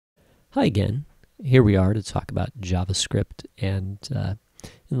Hi again. Here we are to talk about JavaScript, and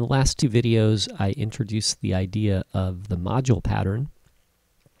in the last two videos I introduced the idea of the module pattern,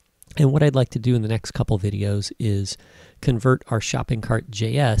 and what I'd like to do in the next couple videos is convert our shopping cart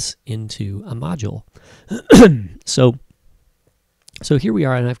JS into a module. So here we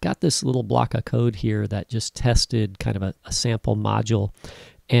are, and I've got this little block of code here that just tested kind of a sample module,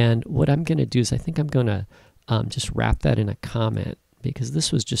 and what I'm going to do is I think I'm going to just wrap that in a comment, because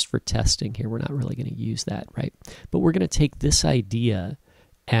this was just for testing here. We're not really going to use that, right? But we're going to take this idea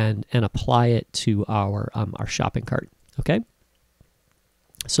and apply it to our shopping cart, okay?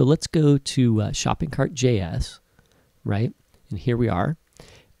 So let's go to shopping cart JS, right? And here we are.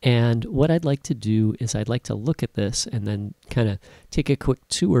 And what I'd like to do is I'd like to look at this and then kind of take a quick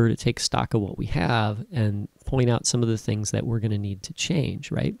tour to take stock of what we have and point out some of the things that we're going to need to change,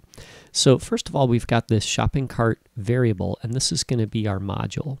 right? So first of all, we've got this shopping cart variable, and this is going to be our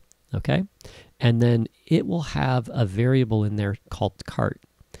module, okay? And then it will have a variable in there called cart.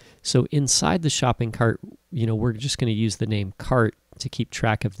 So inside the shopping cart, you know, we're just going to use the name cart to keep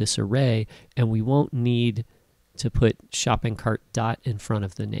track of this array, and we won't need to put shopping cart dot in front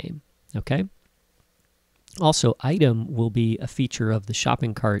of the name, okay? Also, item will be a feature of the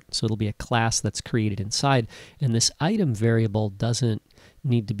shopping cart, so it'll be a class that's created inside, and this item variable doesn't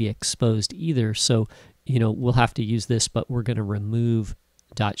need to be exposed either, so you know we'll have to use this, but we're going to remove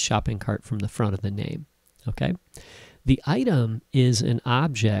dot shopping cart from the front of the name, okay? The item is an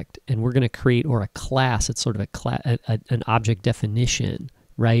object, and we're going to create, or a class, it's sort of an object definition,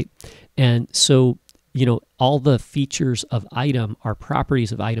 right? And so you know, all the features of item are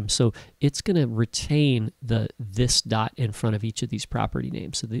properties of item, so it's going to retain the this dot in front of each of these property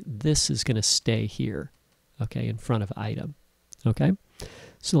names. So this is going to stay here, okay, in front of item, okay?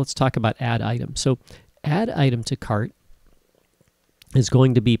 So let's talk about add item. So add item to cart is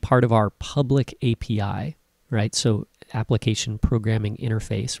going to be part of our public API, right? So application programming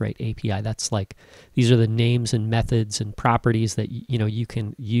interface, right? API, that's like, these are the names and methods and properties that you know you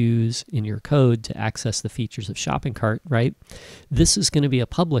can use in your code to access the features of shopping cart, right? This is going to be a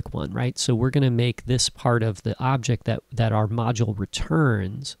public one, right? So we're going to make this part of the object that our module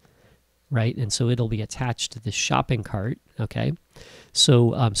returns, right? And so it'll be attached to the shopping cart, okay?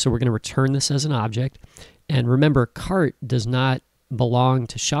 So so we're going to return this as an object, and remember, cart does not belong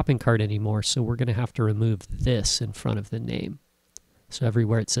to shopping cart anymore, so we're going to have to remove this in front of the name. So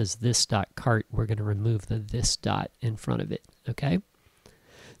everywhere it says this dot cart, we're going to remove the this dot in front of it, okay?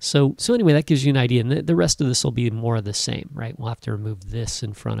 So anyway, that gives you an idea, and the rest of this will be more of the same, right? We'll have to remove this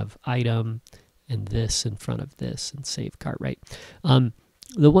in front of item and this in front of this and save cart, right?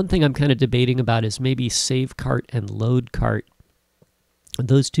 The one thing I'm kind of debating about is maybe save cart and load cart.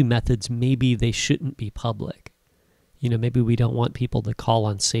 Those two methods, maybe they shouldn't be public. You know, maybe we don't want people to call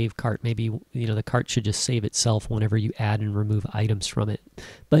on save cart. Maybe, you know, the cart should just save itself whenever you add and remove items from it.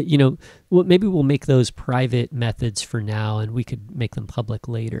 But, you know, maybe we'll make those private methods for now, and we could make them public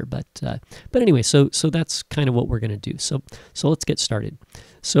later. But anyway, so that's kind of what we're going to do. So let's get started.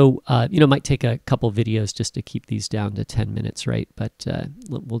 So, you know, it might take a couple videos just to keep these down to 10 minutes, right? But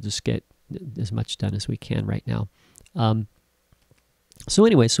we'll just get as much done as we can right now. So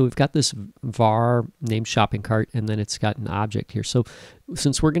anyway, so we've got this var named shopping cart, and then it's got an object here. So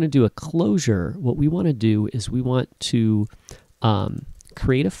since we're going to do a closure, what we want to do is we want to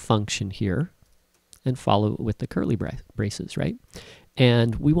create a function here and follow it with the curly braces, right?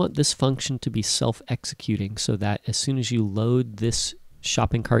 And we want this function to be self-executing, so that as soon as you load this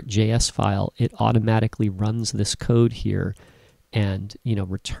shopping cart JS file, it automatically runs this code here and, you know,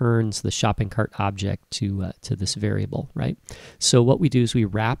 returns the shopping cart object to this variable, right? So what we do is we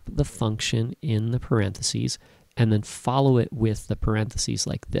wrap the function in the parentheses and then follow it with the parentheses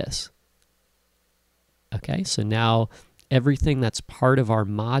like this. Okay, so now everything that's part of our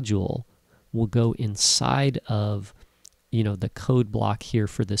module will go inside of, you know, the code block here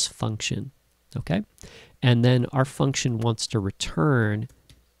for this function, okay? And then our function wants to return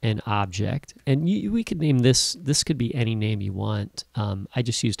an object, and we could name this could be any name you want. I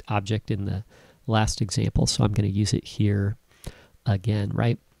just used object in the last example, so I'm going to use it here again,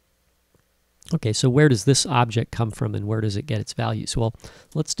 right? Okay, so where does this object come from, and where does it get its values? Well,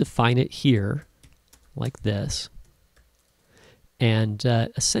 let's define it here like this, and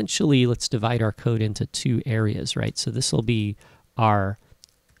essentially let's divide our code into two areas, right? So this will be our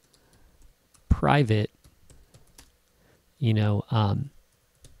private, you know,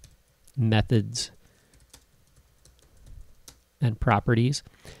 methods and properties,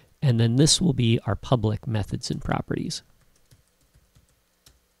 and then this will be our public methods and properties.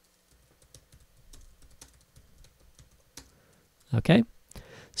 Okay,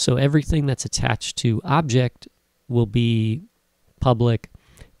 So everything that's attached to object will be public,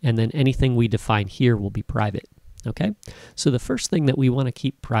 and then anything we define here will be private. Okay, so the first thing that we want to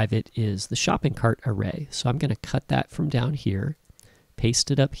keep private is the shopping cart array. So I'm going to cut that from down here,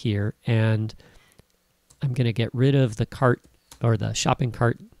 paste it up here, and I'm going to get rid of the cart or the shopping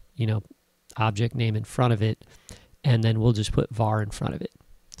cart, object name in front of it, and then we'll just put var in front of it.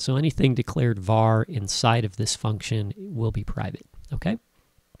 So anything declared var inside of this function will be private. Okay.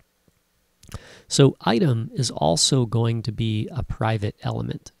 So item is also going to be a private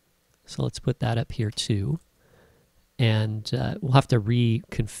element. So let's put that up here too. And we'll have to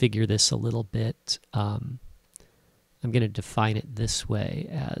reconfigure this a little bit. I'm going to define it this way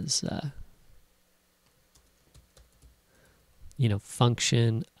as,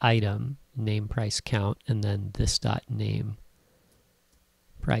 function item name price count, and then this dot name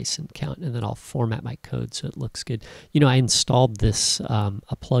price and count, and then I'll format my code so it looks good. I installed this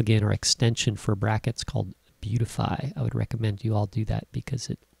a plugin or extension for brackets called Beautify. I would recommend you all do that because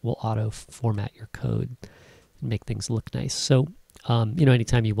it will auto format your code and make things look nice. So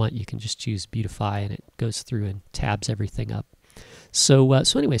anytime you want, you can just choose Beautify and it goes through and tabs everything up. So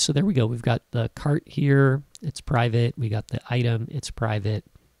anyway, so there we go. We've got the cart here, it's private. We got the item, it's private.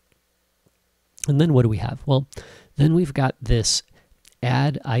 And then what do we have? Well, then we've got this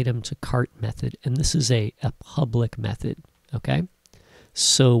add item to cart method, and this is a public method. Okay,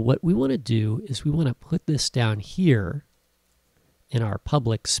 so what we want to do is we want to put this down here in our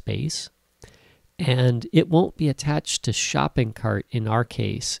public space, and it won't be attached to shopping cart in our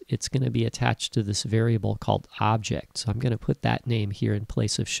case. It's going to be attached to this variable called object. So I'm going to put that name here in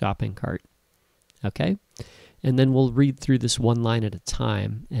place of shopping cart. Okay, and then we'll read through this one line at a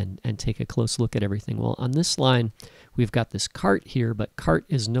time and take a close look at everything. Well, on this line, we've got this cart here, but cart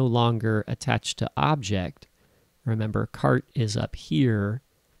is no longer attached to object. Remember, cart is up here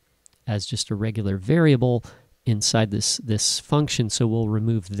as just a regular variable inside this function, so we'll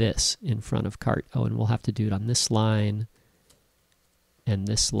remove this in front of cart. Oh, and we'll have to do it on this line, and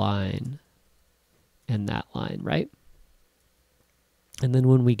this line, and that line, right? And then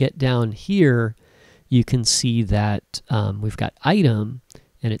when we get down here, you can see that we've got item,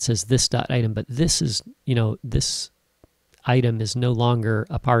 and it says this dot item, but this is, this item is no longer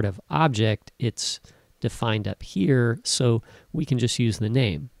a part of object. It's defined up here, so we can just use the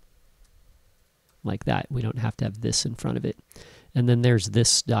name like that. We don't have to have this in front of it. And then there's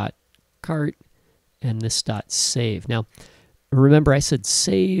this dot cart and this dot save. Now, remember I said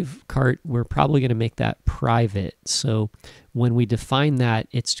save cart, we're probably going to make that private. So when we define that,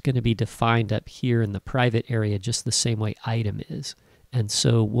 it's going to be defined up here in the private area just the same way item is. And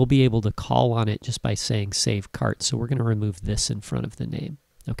so we'll be able to call on it just by saying save cart. So we're going to remove this in front of the name.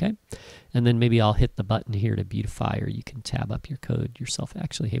 Okay, and then maybe I'll hit the button here to beautify, or you can tab up your code yourself.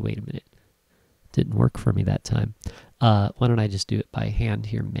 Actually, hey, wait a minute. Didn't work for me that time. Why don't I just do it by hand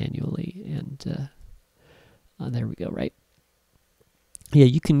here manually? And there we go, right? Yeah,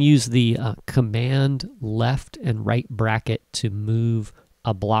 you can use the command left and right bracket to move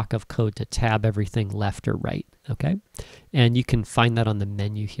a block of code to tab everything left or right, okay? And you can find that on the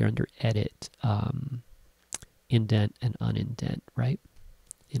menu here under Edit, Indent and Unindent, right?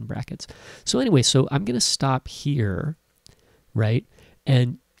 In brackets. So anyway, so I'm going to stop here, right?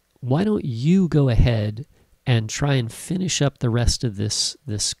 And why don't you go ahead and try and finish up the rest of this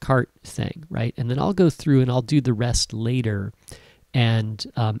cart thing, right? And then I'll go through and I'll do the rest later and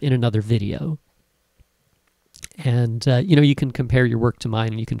in another video. And you can compare your work to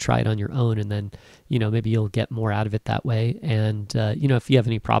mine and you can try it on your own, and then maybe you'll get more out of it that way. And if you have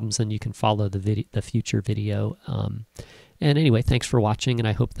any problems, then you can follow the future video. And anyway, thanks for watching, and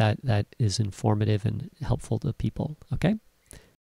I hope that is informative and helpful to people. Okay.